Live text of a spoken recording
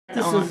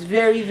This was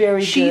very,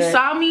 very good. She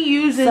saw me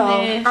using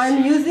this.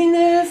 I'm using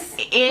this.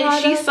 And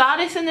product. she saw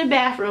this in the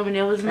bathroom and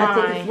it was mine. I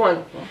think it's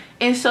wonderful.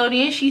 And so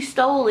then she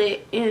stole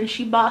it and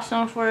she bought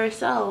some for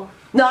herself.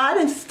 No, I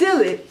didn't steal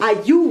it.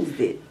 I used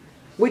it.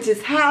 Which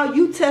is how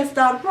you test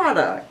out a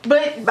product.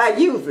 But by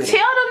using it. Tell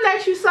them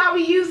that you saw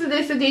me using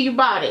this and then you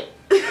bought it.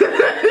 No,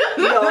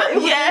 it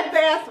was in the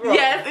bathroom.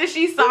 Yes, and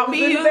she saw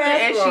me using it,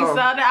 and she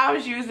saw that I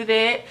was using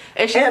it,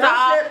 and she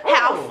saw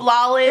how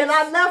flawless. And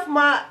I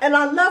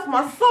left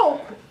my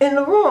soap in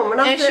the room,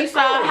 and she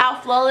saw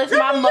how flawless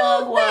my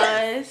mug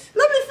was.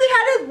 Let me see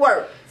how this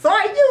works. So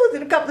I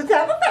used it a couple of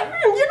times. I thought,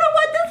 you know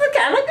what, this is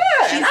kind of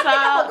good. I think I'm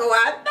gonna go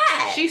out and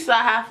buy it. She saw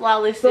how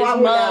flawless this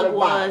mug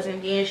was,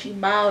 and then she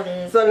bought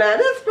it. So now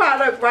this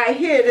product right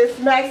here, this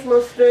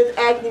maximum strength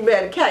acne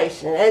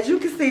medication. As you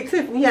can see,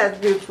 Tiffany has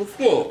beautiful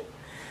skin.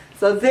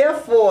 So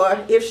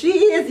therefore, if she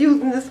is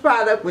using this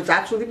product, which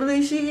I truly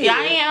believe she is. Yeah,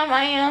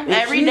 I am. If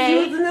every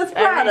day. She's using this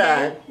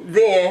product,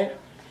 then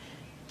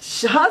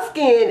her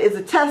skin is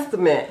a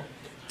testament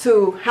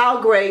to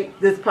how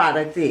great this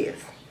product is.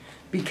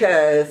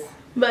 Because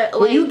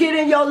when you get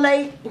in your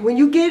when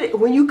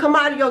you come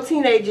out of your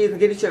teenage years and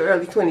get into your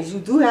early 20s,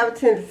 you do have a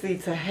tendency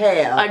to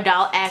have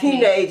adult acne.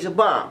 Teenager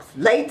bumps.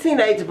 Late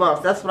teenager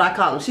bumps, that's what I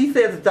call them. She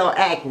says adult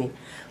acne.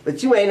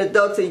 But you ain't an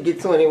adult till you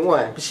get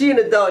 21. But she an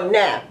adult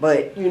now,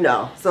 but you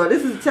know. So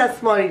this is a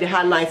testimony to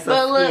how nice her skin is.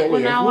 But look,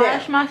 when I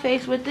wash my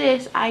face with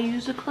this, I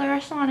use a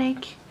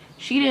Clarisonic.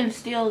 She didn't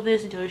steal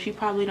this though. She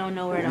probably don't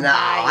know where to buy it. No,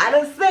 I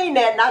done seen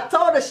that, and I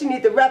told her she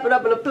need to wrap it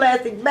up in a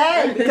plastic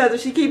bag because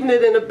if she keeping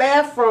it in the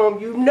bathroom,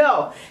 you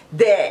know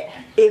that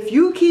if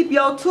you keep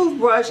your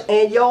toothbrush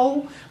and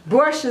your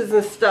brushes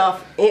and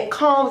stuff and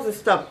combs and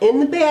stuff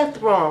in the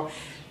bathroom,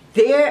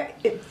 their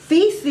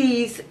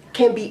feces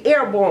can be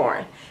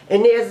airborne.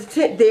 And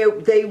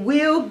they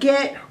will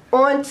get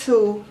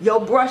onto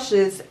your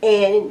brushes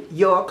and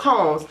your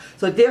combs.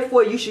 So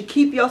therefore you should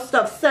keep your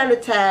stuff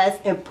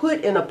sanitized and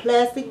put in a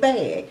plastic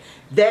bag.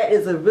 That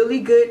is a really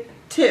good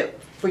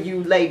tip for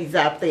you ladies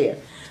out there.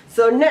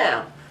 So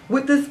now,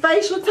 with this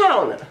facial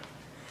toner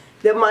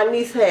that my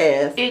niece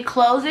has. It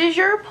closes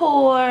your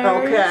pores.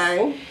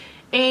 Okay.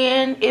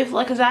 And if,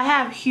 like, cause I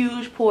have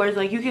huge pores,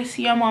 like you can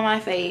see them on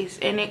my face,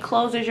 and it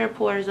closes your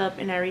pores up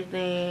and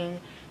everything.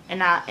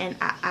 And I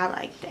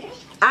like that.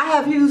 I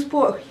have huge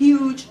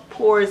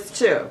pores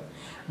too,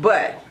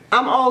 but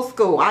I'm old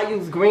school. I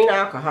use green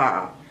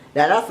alcohol.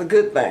 Now that's a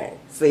good thing.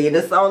 See,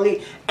 this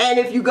only, and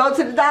if you go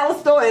to the dollar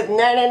store, it's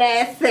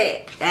 99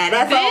 cents.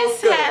 That's old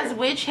school. This has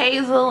witch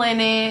hazel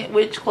in it,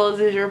 which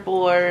closes your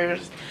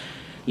pores.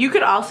 You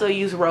could also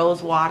use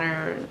rose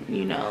water,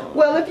 you know.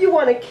 Well, if you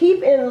want to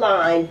keep in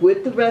line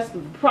with the rest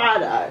of the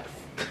products,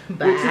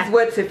 which is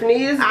what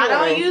Tiffany is doing. I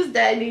don't use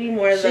that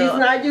anymore though. She's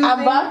not using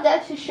I bought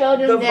that to show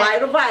them the that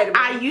Vital Vitamin.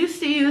 I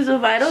used to use a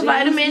Vital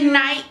Vitamin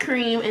night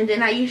cream, and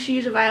then I used to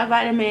use a Vital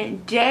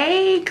Vitamin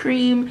day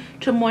cream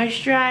to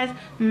moisturize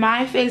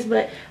my face,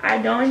 but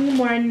I don't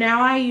anymore.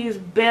 Now I use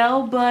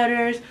Bell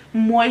Butter's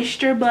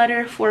Moisture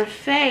Butter for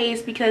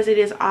face because it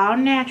is all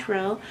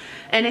natural,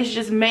 and it's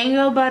just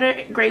mango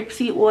butter,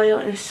 grapeseed oil,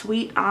 and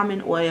sweet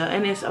almond oil,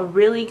 and it's a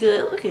really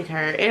good, look at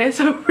her, and it's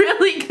a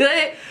really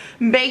good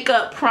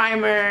makeup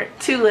primer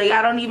too. Like,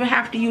 I don't even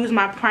have to use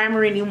my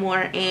primer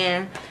anymore,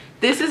 and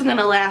this is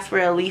gonna last for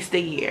at least a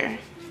year.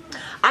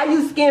 I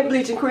use skin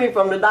bleaching cream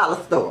from the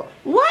dollar store.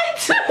 What?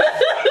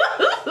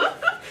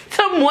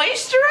 To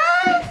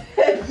moisturize?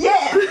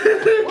 Yes.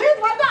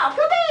 Where's my dog?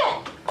 Come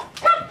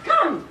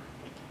in.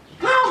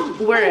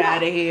 Come. We're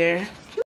out of here.